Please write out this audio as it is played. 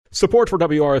Support for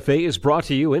WRFA is brought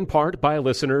to you in part by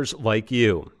listeners like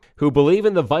you, who believe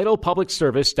in the vital public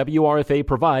service WRFA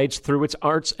provides through its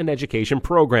arts and education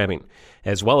programming,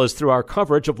 as well as through our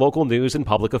coverage of local news and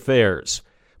public affairs.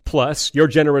 Plus, your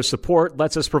generous support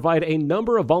lets us provide a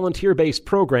number of volunteer-based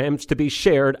programs to be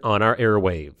shared on our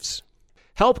airwaves.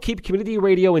 Help keep community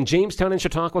radio in Jamestown and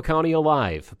Chautauqua County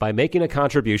alive by making a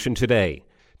contribution today.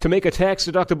 To make a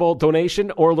tax-deductible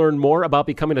donation or learn more about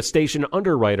becoming a station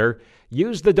underwriter,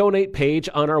 use the donate page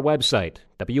on our website,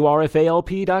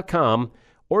 wrfalp.com,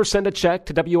 or send a check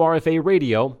to WRFA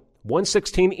Radio,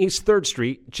 116 East 3rd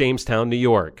Street, Jamestown, New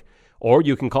York. Or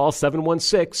you can call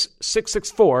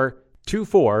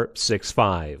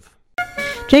 716-664-2465.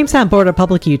 Jamestown Board of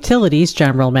Public Utilities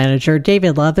General Manager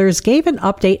David Leathers gave an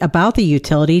update about the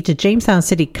utility to Jamestown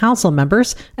City Council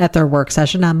members at their work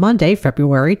session on Monday,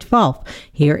 February 12th.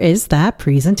 Here is that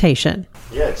presentation.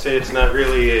 Yeah, I'd say it's not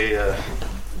really a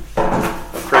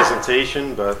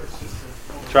presentation, but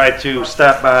try to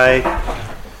stop by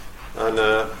on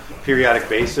a periodic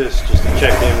basis just to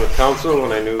check in with council,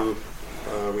 and I knew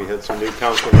we had some new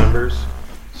council members,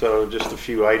 so just a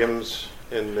few items.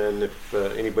 And then if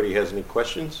anybody has any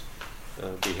questions,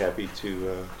 I'd be happy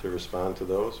to respond to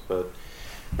those. But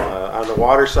on the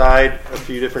water side, a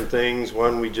few different things.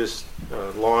 One, we just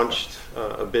launched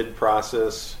a bid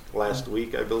process last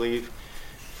week, I believe,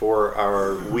 for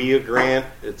our WIA grant.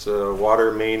 It's a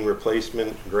water main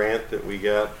replacement grant that we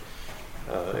got.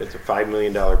 It's a $5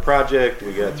 million project.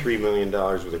 We got $3 million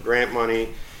worth of grant money.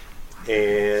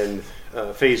 And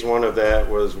phase one of that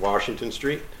was Washington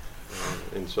Street.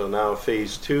 And so now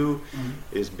phase two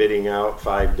is bidding out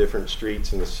 5 different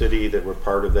streets in the city that were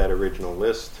part of that original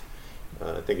list.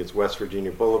 I think it's West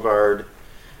Virginia Boulevard,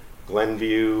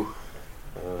 Glenview,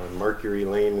 Mercury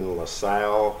Lane in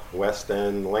LaSalle, West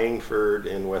End, Langford,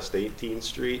 and West 18th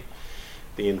Street.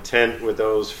 The intent with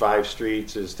those 5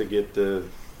 streets is to get the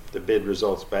bid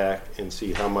results back and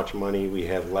see how much money we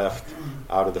have left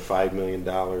out of the $5 million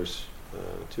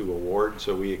to award.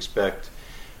 So we expect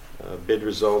bid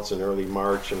results in early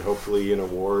March and hopefully an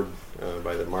award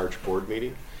by the March board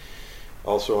meeting.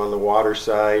 Also on the water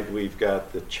side, we've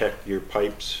got the Check Your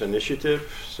Pipes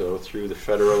initiative. So through the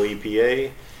federal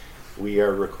EPA, we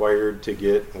are required to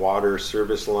get water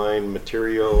service line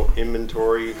material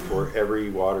inventory for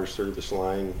every water service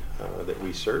line that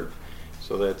we serve.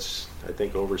 So that's, I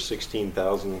think, over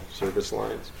 16,000 service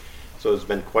lines. So there's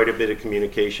been quite a bit of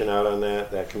communication out on that.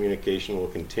 That communication will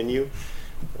continue.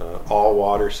 All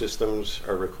water systems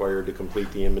are required to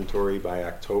complete the inventory by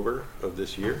October of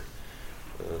this year.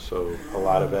 So a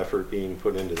lot of effort being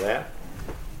put into that.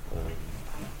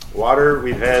 Water,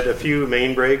 we've had a few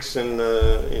main breaks in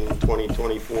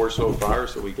 2024 so far,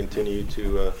 so we continue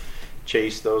to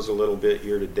chase those a little bit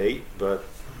year to date. But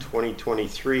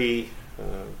 2023,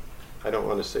 I don't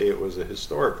want to say it was a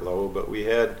historic low, but we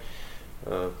had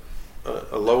a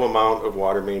low amount of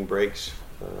water main breaks,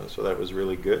 so that was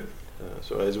really good.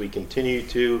 So as we continue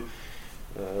to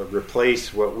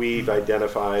replace what we've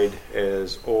identified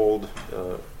as old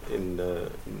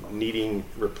needing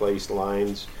replaced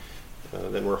lines,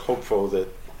 then we're hopeful that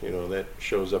that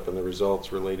shows up in the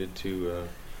results related to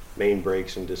main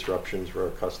breaks and disruptions for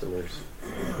our customers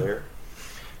there.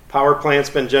 Power plant's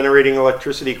been generating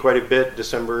electricity quite a bit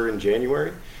December and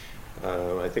January.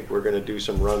 I think we're going to do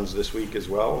some runs this week as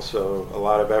well. So a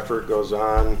lot of effort goes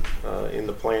on in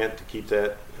the plant to keep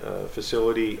that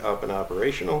facility up and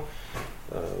operational.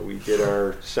 We did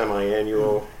our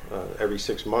semi-annual every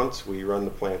 6 months. We run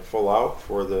the plant full out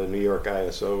for the New York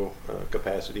ISO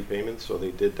capacity payments. So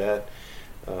they did that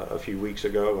a few weeks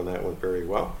ago, and that went very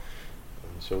well.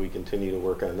 So we continue to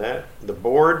work on that. The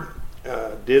board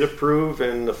did approve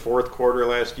in the fourth quarter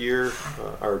last year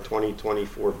our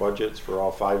 2024 budgets for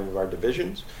all 5 of our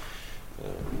divisions.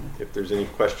 If there's any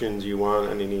questions you want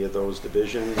on any of those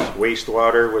divisions,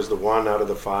 wastewater was the one out of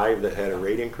the 5 that had a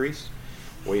rate increase.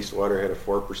 Wastewater had a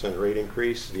 4% rate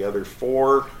increase. The other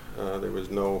 4, there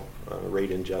was no rate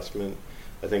adjustment.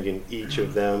 I think in each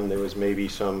of them there was maybe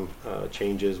some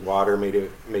changes. Water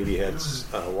maybe had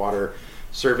water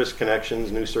service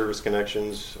connections, new service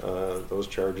connections. Those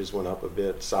charges went up a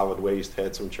bit. Solid waste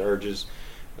had some charges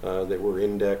that were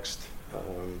indexed,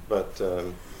 but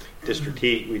district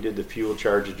heat, we did the fuel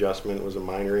charge adjustment, was a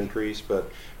minor increase,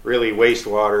 but really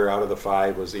wastewater out of the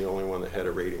 5 was the only one that had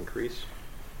a rate increase.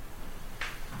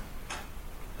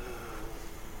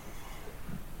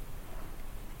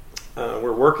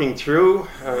 We're working through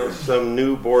some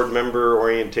new board member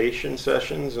orientation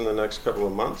sessions in the next couple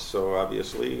of months. So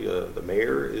obviously the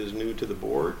mayor is new to the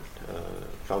board.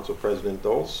 Council President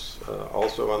Dulce,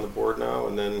 also on the board now,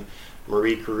 and then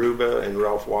Marie Karuba and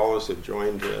Ralph Wallace have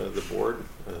joined the board.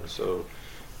 So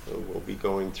we'll be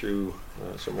going through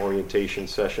some orientation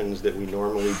sessions that we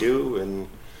normally do, and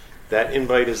that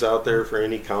invite is out there for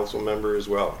any council member as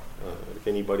well. If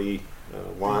anybody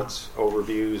wants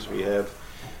overviews, we have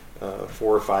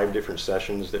 4 or 5 different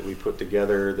sessions that we put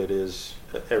together that is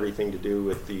everything to do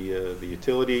with the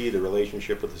utility, the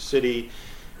relationship with the city,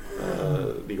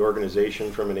 the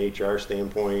organization from an HR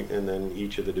standpoint, and then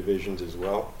each of the divisions as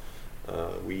well.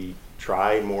 We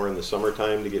try more in the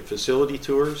summertime to get facility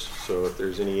tours, so if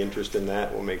there's any interest in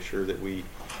that, we'll make sure that we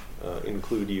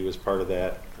include you as part of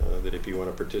that, that if you want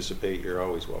to participate, you're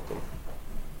always welcome.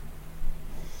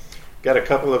 Got a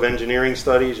couple of engineering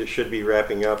studies that should be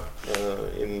wrapping up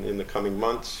in the coming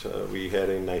months. We had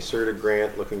a NYSERDA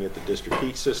grant looking at the district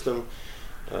heat system,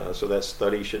 so that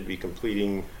study should be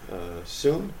completing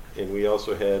soon. And we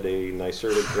also had a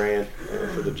NYSERDA grant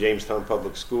for the Jamestown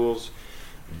Public Schools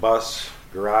bus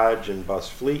garage and bus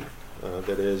fleet.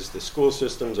 That is, the school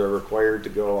systems are required to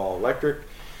go all electric.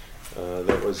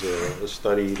 That was a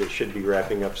study that should be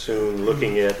wrapping up soon,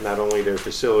 looking at not only their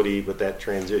facility but that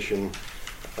transition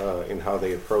and how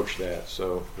they approach that.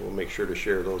 So we'll make sure to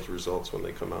share those results when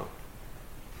they come out.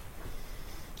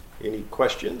 Any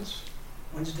questions?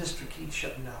 When's district heat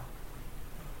shutting down?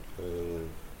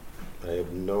 I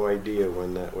have no idea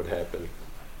when that would happen.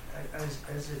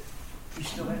 You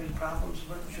still have any problems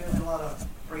with it? You have a lot of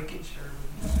breakage,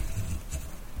 or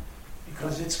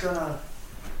because it's gonna?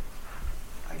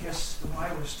 I guess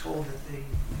I was told that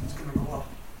it's gonna go up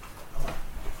a lot.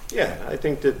 Yeah, I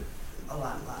think that A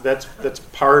lot. that's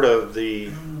part of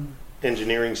the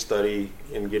engineering study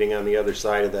and getting on the other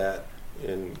side of that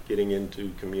and getting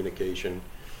into communication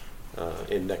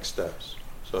and next steps.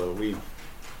 So we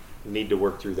need to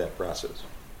work through that process.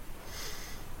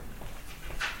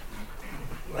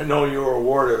 I know you were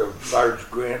awarded a large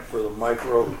grant for the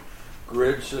micro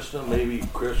grid system. Maybe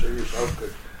Chris or yourself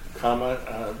could comment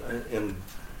in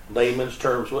layman's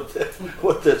terms what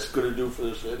that's going to do for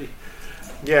the city.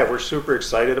 Yeah, we're super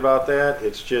excited about that.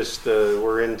 It's just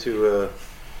we're into a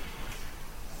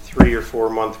 3 or 4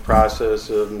 month process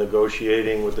of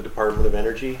negotiating with the Department of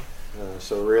Energy.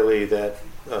 So really that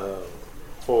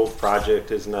whole project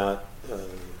has not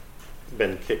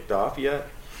been kicked off yet.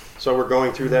 So we're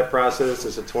going through that process.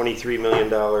 It's a $23 million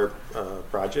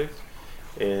project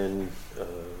and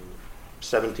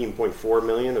 $17.4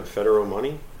 million of federal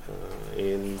money.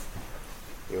 And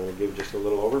you want to give just a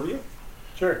little overview?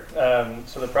 Sure.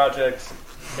 So the project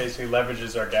basically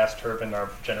leverages our gas turbine, our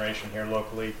generation here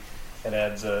locally. It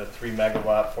adds a 3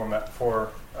 megawatt,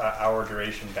 4 hour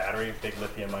duration battery, big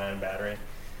lithium ion battery.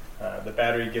 The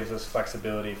battery gives us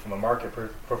flexibility from a market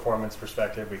performance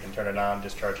perspective. We can turn it on,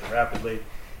 discharge it rapidly.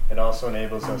 It also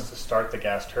enables us to start the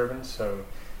gas turbine. So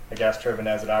the gas turbine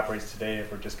as it operates today, if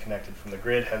we're disconnected from the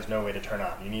grid, has no way to turn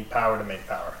on. You need power to make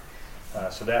power.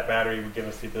 So that battery would give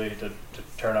us the ability to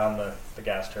turn on the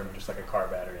gas turbine just like a car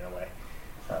battery in a way,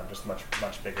 just much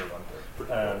bigger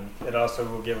one. It also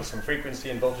will give us some frequency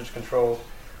and voltage control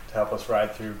to help us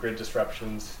ride through grid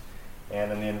disruptions.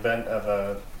 And in the event of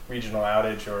a regional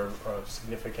outage or a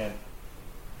significant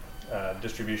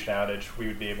distribution outage, we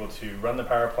would be able to run the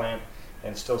power plant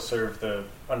and still serve the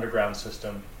underground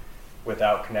system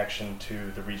without connection to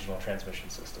the regional transmission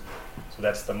system. So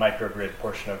that's the microgrid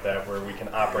portion of that, where we can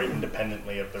operate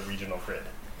independently of the regional grid.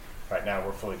 Right now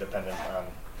we're fully dependent on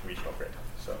the regional grid.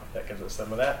 So that gives us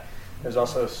some of that. There's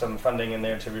also some funding in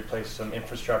there to replace some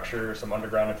infrastructure, some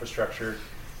underground infrastructure.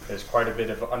 There's quite a bit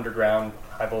of underground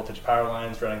high voltage power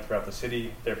lines running throughout the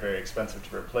city. They're very expensive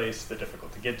to replace. They're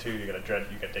difficult to get to. You got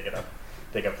to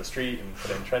dig up the street and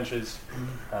put in trenches.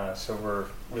 So we're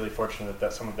really fortunate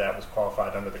that some of that was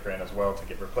qualified under the grant as well to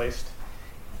get replaced.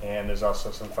 And there's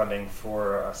also some funding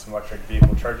for some electric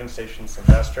vehicle charging stations, some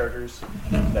fast chargers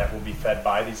that will be fed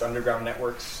by these underground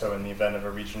networks. So in the event of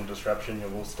a regional disruption,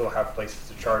 we'll still have places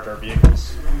to charge our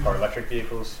vehicles, our electric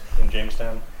vehicles in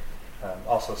Jamestown.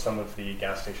 Also, some of the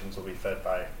gas stations will be fed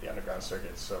by the underground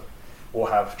circuits. So we'll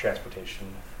have transportation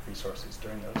resources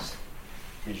during those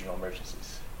regional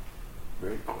emergencies.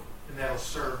 Very cool. And that'll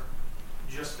serve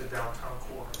just the downtown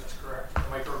core, that's correct? The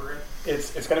microgrid?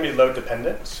 It's going to be load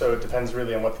dependent, so it depends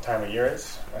really on what the time of year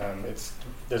is.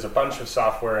 There's a bunch of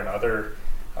software and other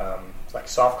like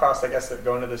soft costs, I guess, that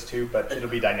go into this too, but it'll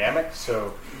be dynamic.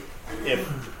 So if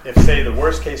say the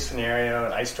worst case scenario,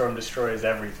 an ice storm destroys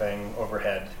everything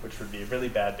overhead, which would be a really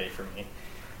bad day for me,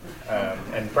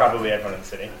 and probably everyone in the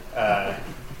city,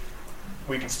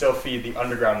 we can still feed the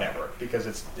underground network because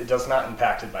it does not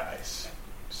impacted by ice.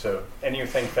 So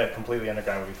anything fed completely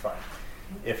underground would be fine.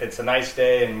 If it's a nice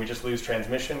day and we just lose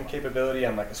transmission capability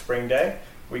on like a spring day,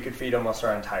 we could feed almost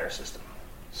our entire system.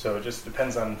 So it just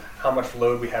depends on how much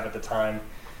load we have at the time.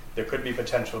 There could be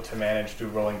potential to manage through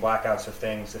rolling blackouts of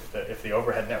things if the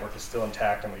overhead network is still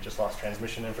intact and we just lost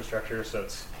transmission infrastructure. So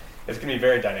it's going to be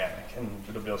very dynamic, and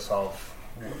it'll be able to solve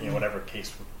whatever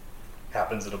case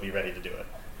happens. It'll be ready to do it.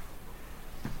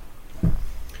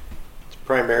 It's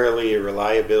primarily a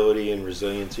reliability and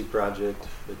resiliency project.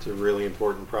 It's a really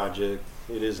important project.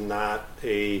 It is not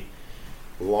a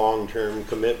long-term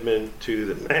commitment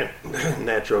to the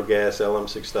natural gas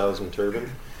LM6000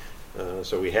 turbine.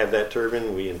 So we have that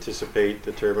turbine. We anticipate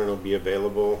the turbine will be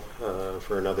available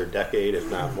for another decade, if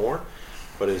not more.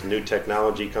 But as new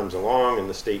technology comes along and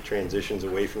the state transitions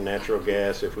away from natural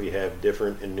gas, if we have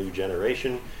different and new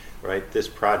generation, right, this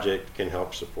project can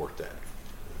help support that.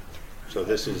 So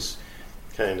this is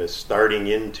kind of starting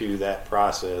into that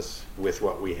process with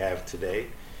what we have today.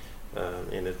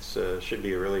 And it's should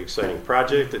be a really exciting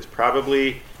project. It's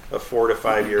probably a 4 to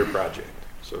 5 year project.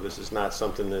 So this is not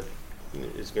something that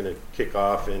is going to kick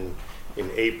off in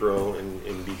April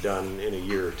and be done in a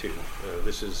year or two.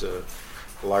 This is a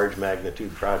large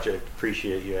magnitude project.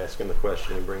 Appreciate you asking the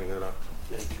question and bringing it up.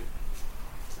 Thank you.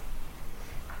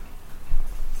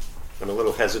 I'm a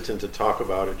little hesitant to talk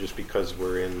about it just because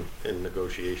we're in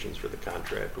negotiations for the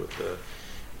contract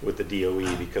with the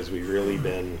DOE, because we've really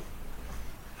been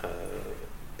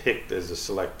picked as a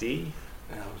selectee.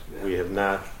 We have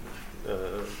not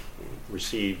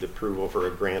received approval for a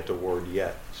grant award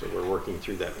yet, so we're working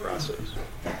through that process.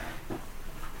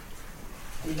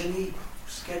 Did any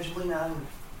scheduling on,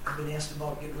 I've been asked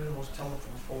about getting rid of those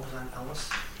telephone poles on Ellis?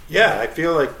 Yeah, I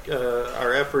feel like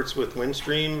our efforts with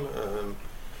Windstream,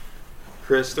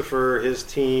 Christopher, his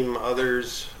team,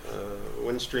 others,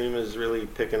 Windstream is really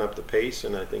picking up the pace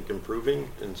and I think improving,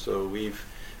 and so we've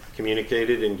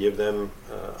communicated and give them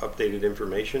updated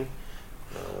information.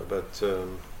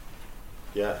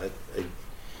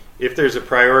 If there's a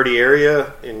priority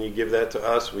area and you give that to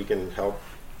us, we can help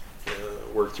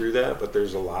work through that, but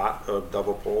there's a lot of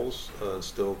double poles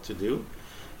still to do.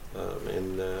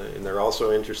 And they're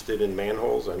also interested in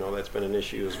manholes. I know that's been an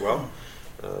issue as well.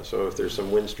 So if there's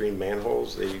some Windstream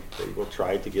manholes, they will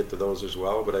try to get to those as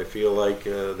well. But I feel like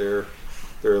they're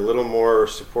a little more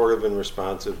supportive and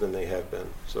responsive than they have been.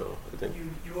 So I think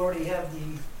you already have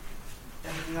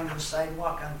everything under the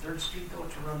sidewalk on 3rd Street though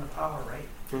to run the power, right?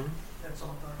 Mm-hmm. That's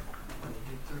all done when you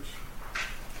did 3rd Street.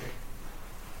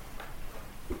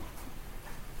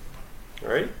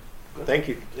 All right. Thank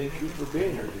you. Thank you for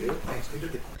being here, Dave.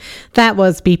 That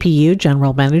was BPU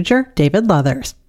General Manager David Leathers.